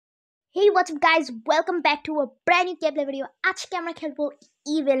Hey, what's up guys? Welcome back to a brand new gameplay video. আজকে আমরা খেলবো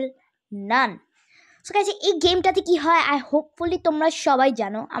Evil None. So guys, এই গেমটাতে কি হয় I hopefully তোমরা সবাই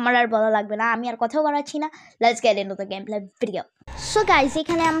জানো। আমার আর বলা লাগবে না, আমি আর কথাও বাড়াচ্ছি না। Let's get into the gameplay video. So guys,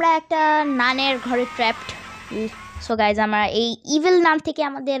 এখানে আমরা একটা নানের ঘরে trapped. So guys, আমরা এই Evil None থেকে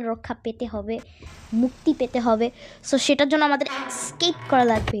আমাদের রক্ষা পেতে হবে, মুক্তি পেতে হবে। So সেটার জন্য আমাদের escape করা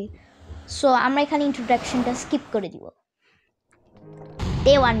লাগবে। So আমরা এখানে introductionটা skip করে দিব।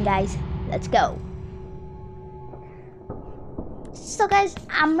 Day 1 guys, let's go. So guys,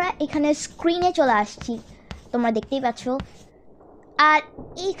 আমরা এখানে স্ক্রিনে চলে আসছি, তোমরা দেখতেই পাচ্ছ। আর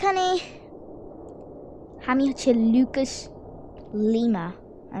এখানে আমি হচ্ছে Lucas lima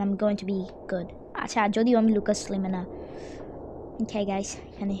and I'm going to be good. আচ্ছা, যদিও আমি লুকাস লিমা না। Okay guys,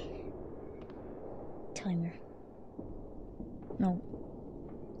 এখানে টাইমার নো,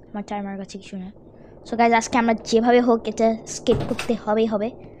 আমার টাইমার কাছে কিছু না। সো গাইজ, আজকে আমরা যেভাবে হোক এটা স্কিপ করতে হবে।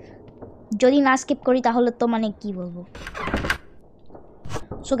 যদি না স্কিপ করি তাহলে তো মানে কি বলবো।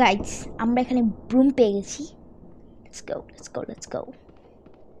 সো গাইজ, আমরা এখানে ব্রুম পেয়ে গেছি। Let's go.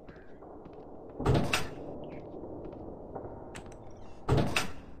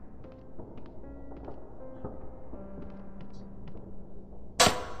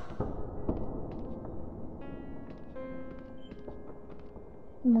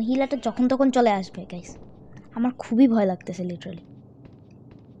 মহিলাটা যখন তখন চলে আসবে গাইজ, আমার খুবই ভয় লাগতেছে লিটারালি।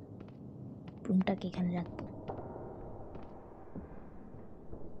 ব্রুমটাকে এখানে রাখবো।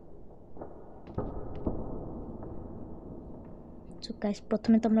 সো গাইজ,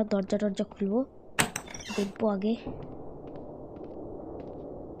 প্রথমে তো আমরা দরজা খুলবো, দেখবো আগে।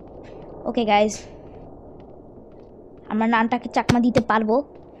 ওকে গাইজ, আমরা নানটাকে চাকমা দিতে পারবো।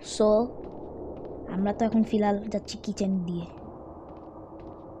 সো আমরা তো এখন ফিলহাল যাচ্ছি কিচেন দিয়ে।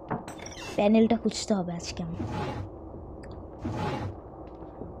 প্যানেলটা খুঁজতে হবে আজকে আমার।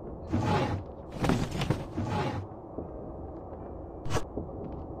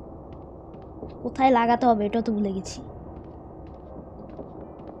 কোথায় লাগাতে হবে এটাও তো ভুলে গেছি।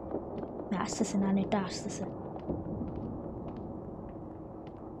 আসতেছে না, এটা আসতেছে।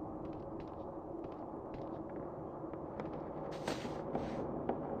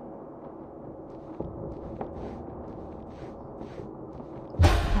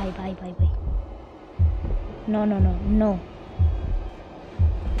 ভাই no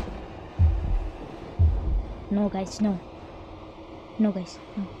guys, no guys,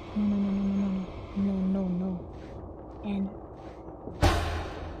 no and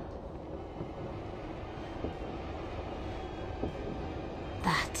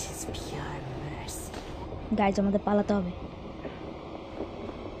that is pure mercy. Guys, আমাদের পালাতে হবে।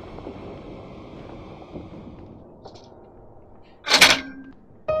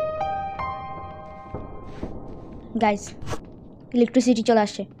 গাইজ, ইলেকট্রিসিটি চলে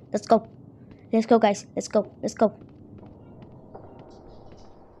আসছে। Let's go guys, let's go.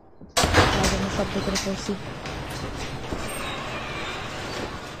 আমি শব্দ করে পড়ছি।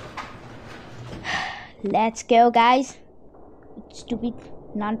 Let's go guys. স্টুপিড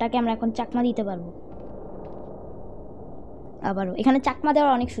নানটাকে আমরা এখন চাকমা দিতে পারবো। আবারও এখানে চাকমা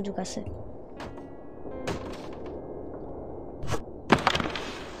দেওয়ার অনেক সুযোগ আছে।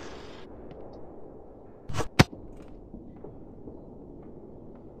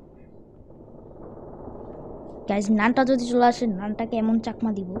 গাইজ, নানটা যদি চলে আসে, নানটাকে এমন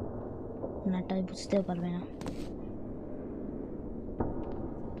চাকমা দিব নানটা বুঝতেও পারবে না।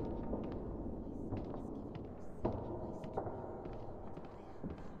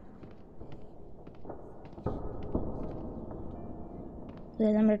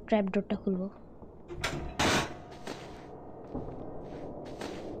 আমরা ট্র্যাপ ডোরটা খুলবো।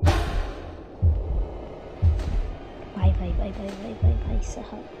 ভাই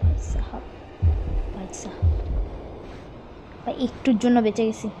সাহাব ভাই, একটুর জন্য বেঁচে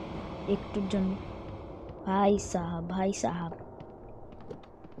গেছি, একটুর জন্য। ভাই সাহাব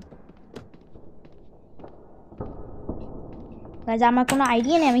গাইজ, আমার কোনো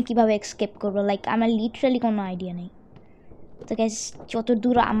আইডিয়া নেই আমি কিভাবে এস্কেপ করবো। লাইক আমার লিটারালি কোনো আইডিয়া নেই। তো গাইজ,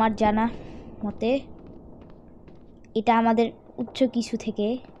 যতদূর আমার জানা মতে এটা আমাদের উচ্চ কিছু থেকে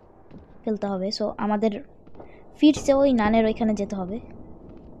ফেলতে হবে। সো আমাদের ফিরছে ওই নানের ওইখানে যেতে হবে।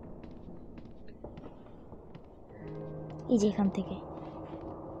 এই যে এখান থেকে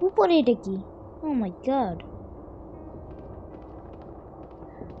উপরে, এটা কি? ও মাই god.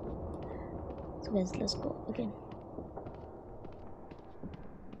 So guys, let's go again.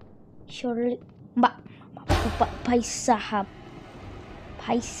 Surely ভাই সাহাব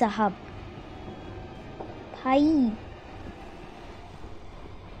ভাই,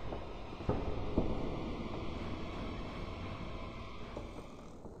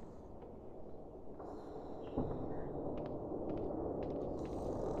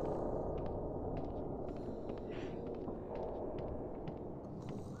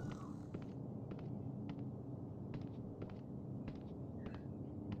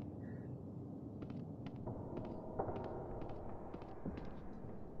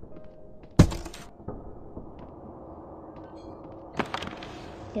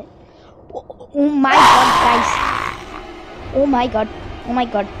 Okay. Oh my god, guys. Oh my god. Oh my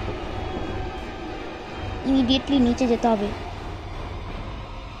god. Immediately নিচে যেতে হবে।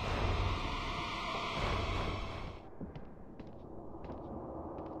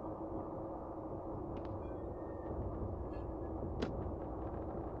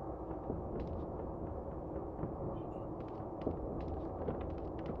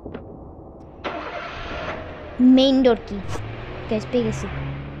 মেইন ডোর কি? গাইস পেয়ে গেছি।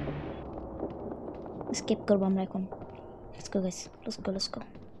 স্কেপ করব আমরা এখন। Let's go guys. Let's go.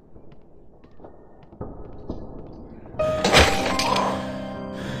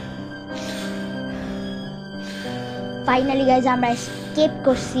 Finally guys আমরা স্কেপ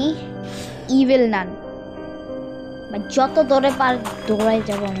করছি ইভিল নান। যত দৌড়ে পার দৌড়াই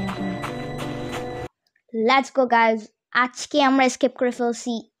যাবো আমি এখন। লেটস গো গাইজ, আজকে আমরা স্কেপ করে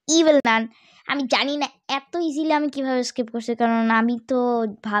ফেলছি ইভিল নান। আমি জানি না এত ইজিলি আমি কিভাবে স্কেপ করছি, কারণ আমি তো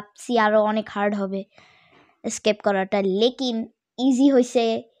ভাবছি আরও অনেক হার্ড হবে স্কেপ করাটা, লেকিন ইজি হয়েছে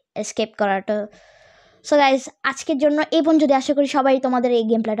স্কেপ করাটা। সো গাইজ আজকের জন্য এই পর্যন্ত। আশা করি সবাই তোমাদের এই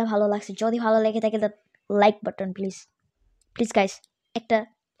গেম প্লেটা ভালো লাগছে। যদি ভালো লেগে থাকে লাইক বাটন প্লিজ গাইস, একটা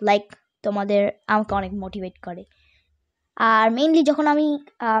লাইক তোমাদের আমাকে অনেক মোটিভেট করে। আর মেইনলি যখন আমি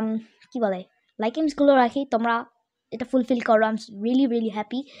কি বলে লাইকিংসগুলো রাখি, তোমরা এটা ফুলফিল করো। I am really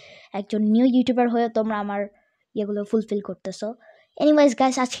happy. একজন নিউ ইউটিউবার হয়ে তোমরা আমার ইয়েগুলো ফুলফিল করতেছো। এনিওয়েজ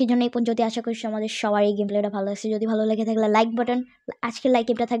গাইস, আজকের জন্য এই পর্যন্ত। আশা করি আমাদের সবার এই গেম প্লেটা ভালো লাগছে। যদি ভালো লেগে থাকলে লাইক বাটন, আজকের লাইক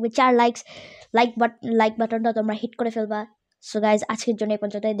এটা থাকবে 4 লাইকস। লাইক বাটনটা তোমরা হিট করে ফেলবা। সো গাইস আজকের জন্য এই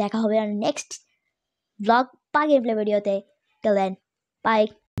পর্যন্ত। দেখা হবে আর নেক্সট ব্লগ বা গেম প্লে ভিডিওতে। Till then, bye.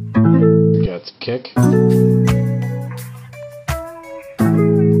 Got the kick.